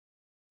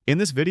In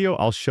this video,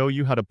 I'll show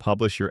you how to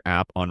publish your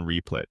app on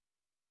Replit.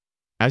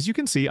 As you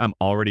can see, I'm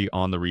already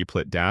on the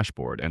Replit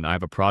dashboard and I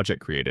have a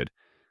project created.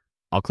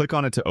 I'll click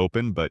on it to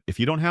open, but if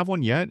you don't have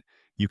one yet,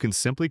 you can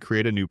simply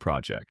create a new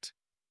project.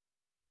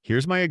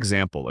 Here's my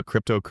example, a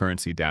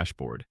cryptocurrency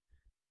dashboard.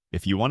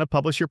 If you want to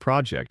publish your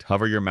project,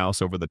 hover your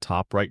mouse over the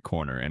top right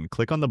corner and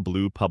click on the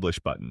blue Publish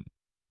button.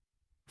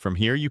 From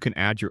here, you can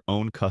add your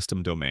own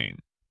custom domain.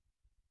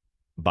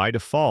 By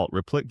default,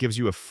 Replit gives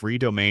you a free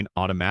domain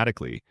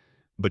automatically,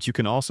 but you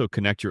can also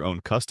connect your own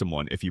custom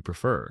one if you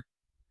prefer.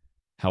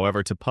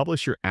 However, to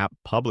publish your app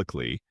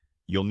publicly,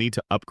 you'll need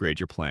to upgrade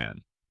your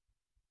plan.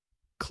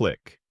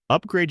 Click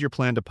Upgrade your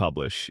plan to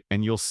publish,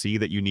 and you'll see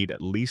that you need at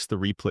least the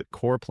Replit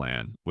Core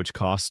plan, which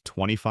costs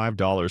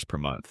 $25 per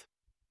month.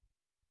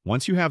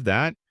 Once you have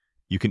that,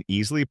 you can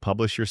easily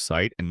publish your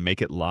site and make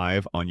it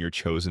live on your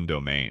chosen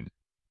domain.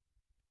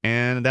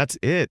 And that's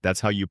it.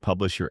 That's how you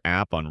publish your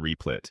app on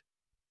Replit.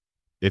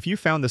 If you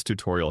found this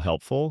tutorial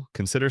helpful,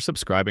 consider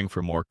subscribing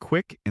for more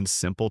quick and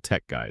simple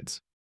tech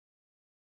guides.